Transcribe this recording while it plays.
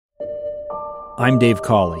I'm Dave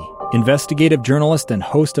Cawley, investigative journalist and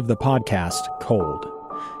host of the podcast Cold.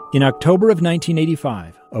 In October of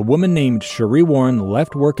 1985, a woman named Sheree Warren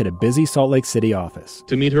left work at a busy Salt Lake City office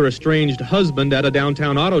to meet her estranged husband at a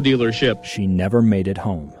downtown auto dealership. She never made it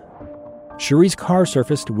home. Sheree's car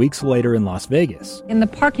surfaced weeks later in Las Vegas. In the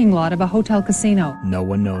parking lot of a hotel casino. No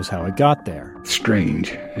one knows how it got there. Strange.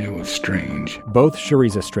 It was strange. Both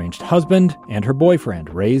Sheree's estranged husband and her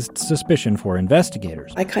boyfriend raised suspicion for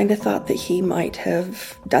investigators. I kind of thought that he might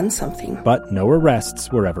have done something. But no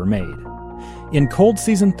arrests were ever made. In Cold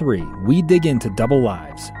Season 3, we dig into double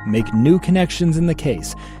lives, make new connections in the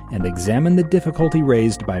case, and examine the difficulty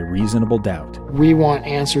raised by reasonable doubt. We want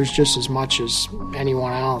answers just as much as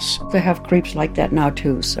anyone else. They have creeps like that now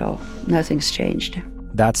too, so nothing's changed.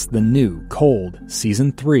 That's the new Cold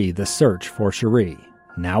Season 3, The Search for Sheree,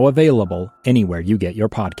 now available anywhere you get your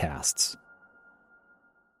podcasts.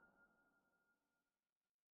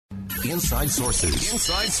 Inside Sources.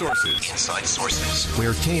 Inside Sources. Inside Sources.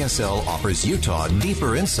 Where KSL offers Utah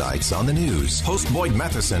deeper insights on the news. Host Boyd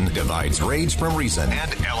Matheson divides rage from reason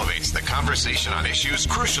and elevates the conversation on issues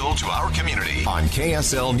crucial to our community. On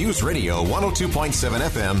KSL News Radio 102.7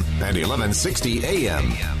 FM and 1160 AM.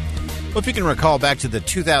 Well, if you can recall back to the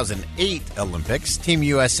 2008 Olympics, Team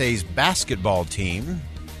USA's basketball team,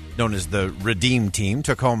 known as the Redeem Team,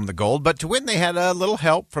 took home the gold. But to win, they had a little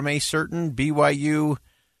help from a certain BYU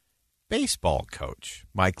baseball coach,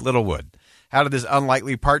 Mike Littlewood. How did this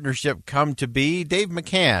unlikely partnership come to be? Dave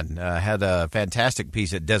McCann had a fantastic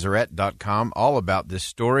piece at Deseret.com all about this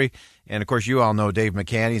story. And, of course, you all know Dave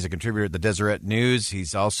McCann. He's a contributor at the Deseret News.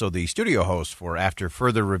 He's also the studio host for After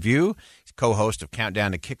Further Review. He's co-host of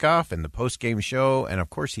Countdown to Kickoff and the post-game show. And, of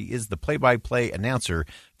course, he is the play-by-play announcer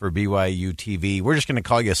for BYU TV. We're just going to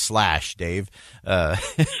call you Slash, Dave.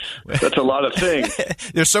 That's a lot of things.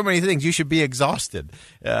 There's so many things. You should be exhausted.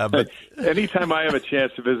 But anytime I have a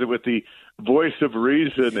chance to visit with the voice of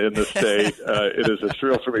reason in the state, it is a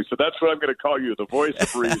thrill for me. So that's what I'm going to call you, the voice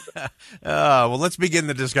of reason. Well, let's begin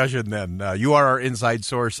the discussion then. You are our inside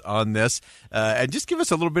source on this. And just give us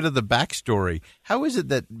a little bit of the backstory. How is it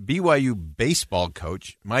that BYU baseball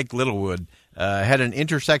coach Mike Littlewood had an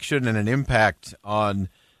intersection and an impact on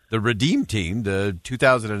the Redeem Team, the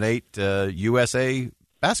 2008 USA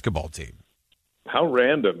basketball team? How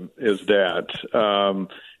random is that?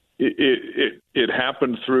 It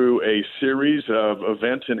happened through a series of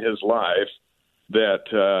events in his life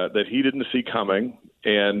that he didn't see coming,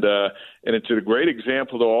 and it's a great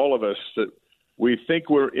example to all of us that we think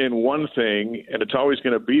we're in one thing and it's always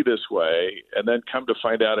going to be this way, and then come to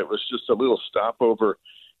find out it was just a little stopover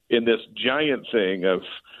in this giant thing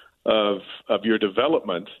of your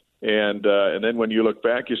development, and then when you look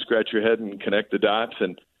back, you scratch your head and connect the dots,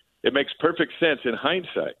 and it makes perfect sense in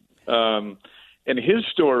hindsight. And his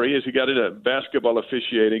story is he got into basketball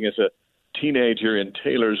officiating as a teenager in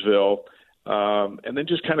Taylorsville, and then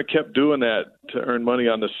just kind of kept doing that to earn money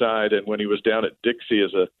on the side. And when he was down at Dixie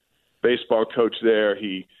as a baseball coach there,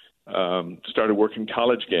 he started working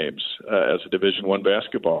college games as a Division I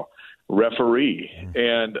basketball referee.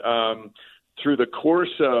 And through the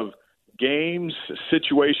course of games,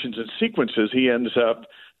 situations, and sequences, he ends up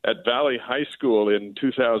at Valley High School in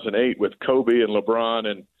 2008 with Kobe and LeBron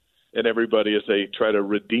and everybody as they try to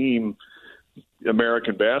redeem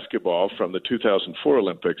American basketball from the 2004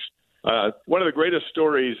 Olympics. One of the greatest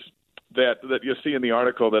stories that you see in the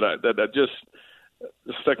article that just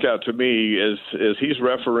stuck out to me is he's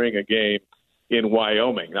refereeing a game in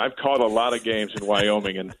Wyoming. I've called a lot of games in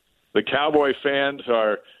Wyoming, and the Cowboy fans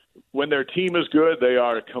are, when their team is good, they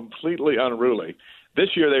are completely unruly.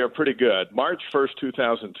 This year they are pretty good. March 1st,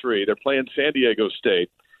 2003, they're playing San Diego State.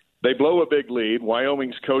 They blow a big lead.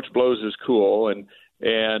 Wyoming's coach blows his cool, and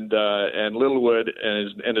Littlewood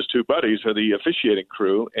and his two buddies are the officiating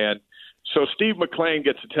crew. And so Steve McLean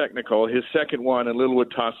gets a technical, his second one, and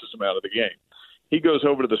Littlewood tosses him out of the game. He goes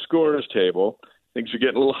over to the scorer's table. Things are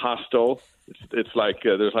getting a little hostile. It's like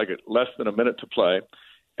there's like less than a minute to play.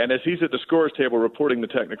 And as he's at the scorer's table reporting the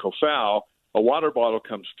technical foul, a water bottle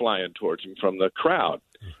comes flying towards him from the crowd.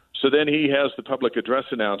 So then he has the public address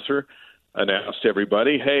announcer announce to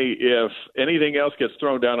everybody, hey, if anything else gets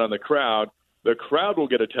thrown down on the crowd will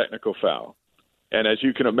get a technical foul. And as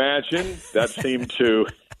you can imagine, that seemed to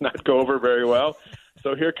not go over very well.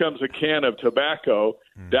 So here comes a can of tobacco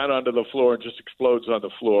down onto the floor and just explodes on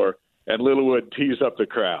the floor, and Littlewood tees up the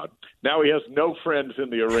crowd. Now he has no friends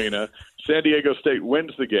in the arena. San Diego State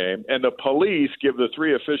wins the game, and the police give the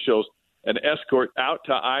three officials an escort out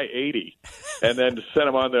to I-80 and then send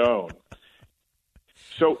them on their own.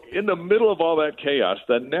 So in the middle of all that chaos,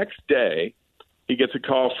 the next day, he gets a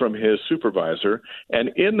call from his supervisor, and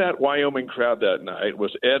in that Wyoming crowd that night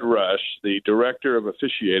was Ed Rush, the director of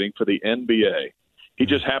officiating for the NBA. He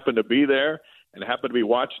just happened to be there and happened to be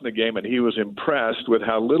watching the game, and he was impressed with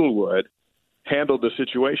how Littlewood handled the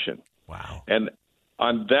situation. Wow. And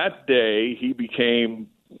on that day, he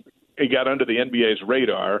got under the NBA's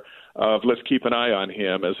radar of let's keep an eye on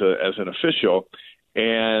him as an official.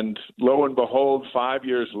 And lo and behold, 5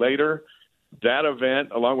 years later, that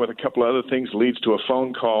event, along with a couple other things, leads to a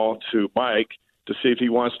phone call to Mike to see if he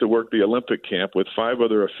wants to work the Olympic camp with 5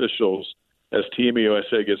 other officials as Team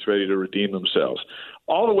USA gets ready to redeem themselves.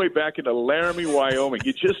 All the way back into Laramie, Wyoming.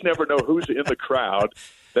 You just never know who's in the crowd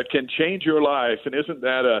that can change your life. And isn't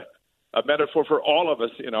that a metaphor for all of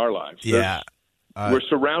us in our lives? Yeah. We're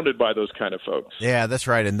surrounded by those kind of folks. Yeah, that's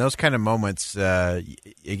right. And those kind of moments,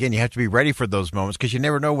 again, you have to be ready for those moments because you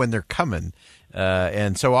never know when they're coming.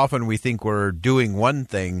 And so often we think we're doing one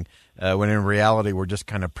thing when in reality we're just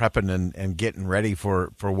kind of prepping and getting ready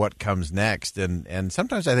for what comes next. And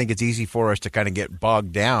sometimes I think it's easy for us to kind of get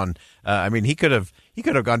bogged down. I mean, he could have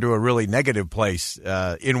gone to a really negative place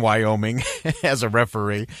in Wyoming as a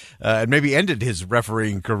referee and maybe ended his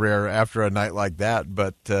refereeing career after a night like that.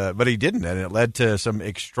 But he didn't, and it led to some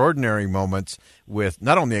extraordinary moments with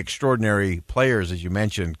not only extraordinary players, as you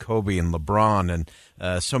mentioned, Kobe and LeBron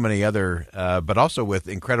and so many other, but also with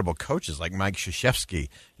incredible coaches like Mike Krzyzewski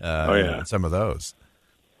and some of those.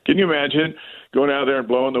 Can you imagine going out there and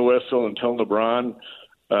blowing the whistle and telling LeBron,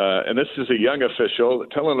 and this is a young official,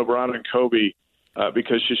 telling LeBron and Kobe,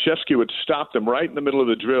 because Krzyzewski would stop them right in the middle of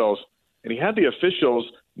the drills, and he had the officials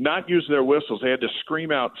not use their whistles. They had to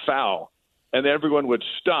scream out foul, and everyone would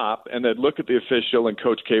stop, and they'd look at the official, and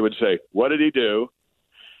Coach K would say, what did he do,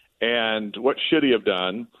 and what should he have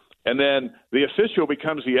done? And then the official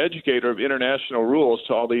becomes the educator of international rules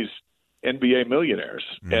to all these NBA millionaires,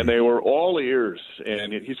 and they were all ears.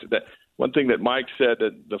 And he said that one thing that Mike said,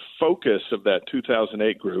 that the focus of that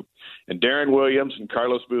 2008 group, and Darren Williams and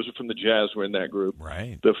Carlos Boozer from the Jazz were in that group.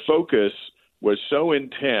 Right. The focus was so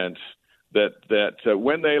intense that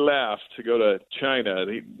when they left to go to China,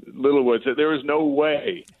 Littlewood said there was no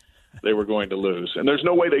way they were going to lose, and there's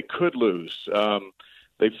no way they could lose.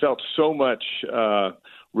 They felt so much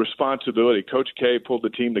responsibility. Coach K pulled the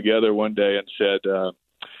team together one day and said,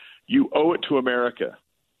 you owe it to America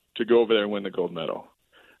to go over there and win the gold medal,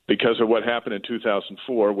 because of what happened in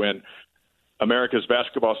 2004 when America's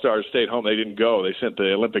basketball stars stayed home. They didn't go. They sent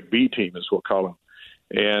the Olympic B team, as we'll call them.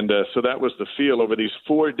 And so that was the feel over these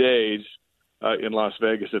 4 days in Las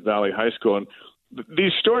Vegas at Valley High School. And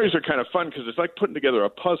these stories are kind of fun because it's like putting together a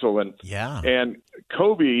puzzle. And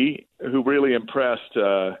Kobe, who really impressed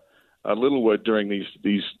Littlewood during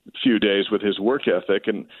these few days with his work ethic,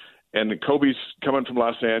 and Kobe's coming from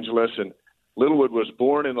Los Angeles, and Littlewood was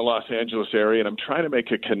born in the Los Angeles area, and I'm trying to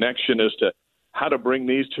make a connection as to how to bring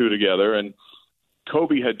these two together. And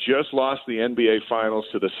Kobe had just lost the NBA Finals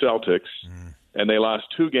to the Celtics, and they lost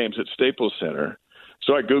 2 games at Staples Center.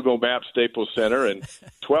 So I Google Maps Staples Center, and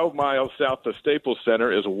 12 miles south of Staples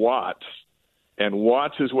Center is Watts. And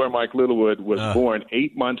Watts is where Mike Littlewood was born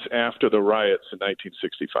 8 months after the riots in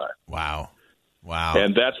 1965. Wow.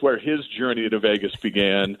 And that's where his journey to Vegas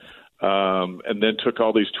began, and then took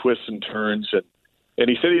all these twists and turns. And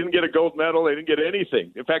he said he didn't get a gold medal. They didn't get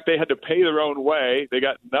anything. In fact, they had to pay their own way. They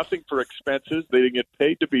got nothing for expenses. They didn't get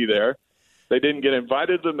paid to be there. They didn't get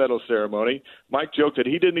invited to the medal ceremony. Mike joked that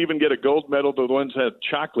he didn't even get a gold medal. The ones that had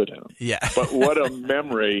chocolate in them. Yeah. But what a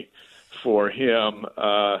memory for him.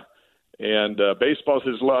 And baseball's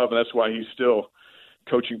his love, and that's why he's still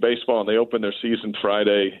coaching baseball. And they open their season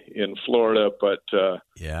Friday in Florida. But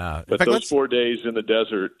fact, those 4 days in the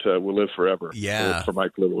desert will live forever. For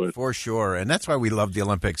Mike Littlewood, for sure. And that's why we love the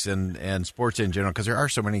Olympics and sports in general, because there are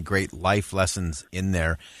so many great life lessons in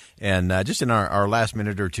there. And just in our last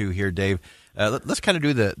minute or two here, Dave, let's kind of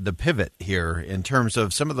do the pivot here in terms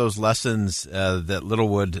of some of those lessons that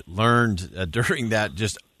Littlewood learned during that.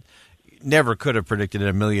 Just never could have predicted in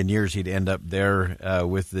a million years he'd end up there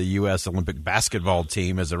with the U.S. Olympic basketball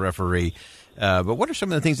team as a referee. But what are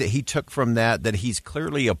some of the things that he took from that he's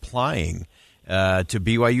clearly applying to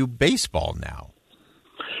BYU baseball now?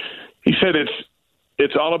 He said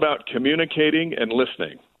it's all about communicating and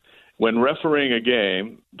listening. When refereeing a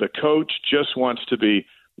game, the coach just wants to be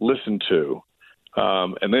listened to.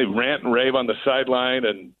 And they rant and rave on the sideline,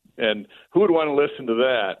 and who would want to listen to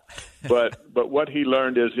that? But what he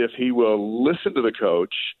learned is if he will listen to the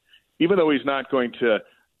coach, even though he's not going to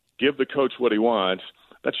give the coach what he wants,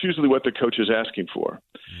 that's usually what the coach is asking for.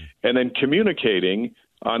 And then communicating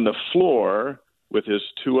on the floor with his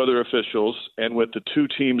 2 other officials and with the 2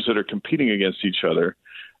 teams that are competing against each other,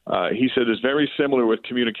 he said is very similar with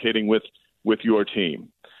communicating with your team.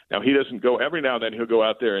 Now, he doesn't go every now and then. He'll go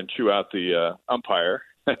out there and chew out the umpire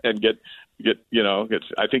and get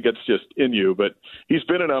I think it's just in you. But he's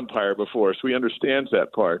been an umpire before, so he understands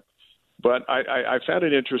that part. But I found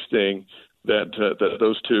it interesting that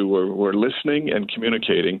those two were listening and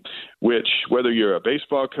communicating, which whether you're a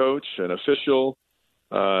baseball coach, an official,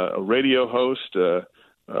 a radio host,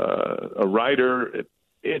 a writer,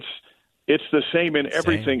 it's the same in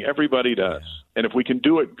everything everybody does. Yeah. And if we can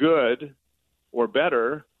do it good or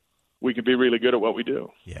better, we can be really good at what we do.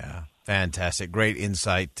 Yeah, fantastic. Great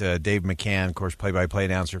insight. Dave McCann, of course, play-by-play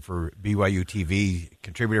announcer for BYU TV,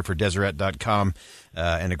 contributor for Deseret.com,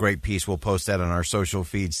 and a great piece. We'll post that on our social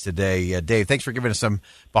feeds today. Dave, thanks for giving us some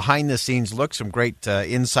behind-the-scenes look, some great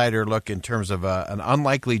insider look in terms of an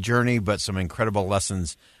unlikely journey, but some incredible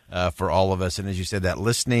lessons for all of us. And as you said, that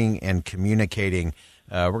listening and communicating,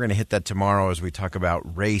 we're going to hit that tomorrow as we talk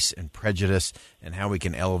about race and prejudice and how we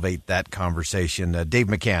can elevate that conversation. Dave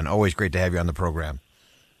McCann, always great to have you on the program.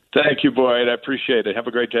 Thank you, Boyd. I appreciate it. Have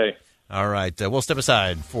a great day. All right. We'll step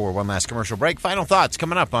aside for one last commercial break. Final thoughts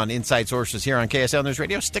coming up on Inside Sources here on KSL News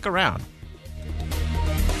Radio. Stick around.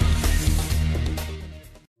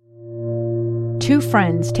 Two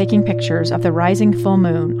friends taking pictures of the rising full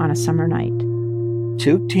moon on a summer night.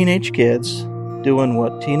 Two teenage kids doing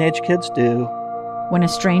what teenage kids do. When a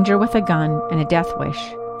stranger with a gun and a death wish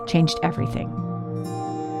changed everything.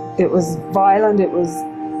 It was violent, it was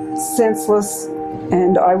senseless,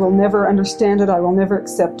 and I will never understand it, I will never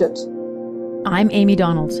accept it. I'm Amy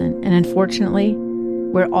Donaldson, and unfortunately,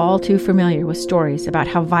 we're all too familiar with stories about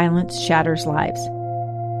how violence shatters lives.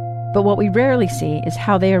 But what we rarely see is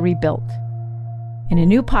how they are rebuilt. In a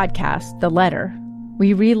new podcast, The Letter,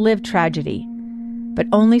 we relive tragedy, but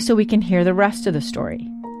only so we can hear the rest of the story.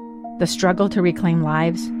 The struggle to reclaim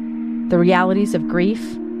lives, the realities of grief,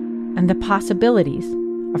 and the possibilities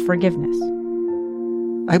of forgiveness.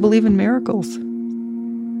 I believe in miracles.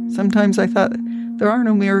 Sometimes I thought, there are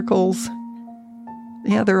no miracles.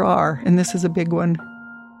 Yeah, there are, and this is a big one.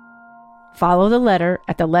 Follow The Letter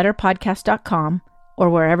at theletterpodcast.com or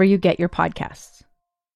wherever you get your podcasts.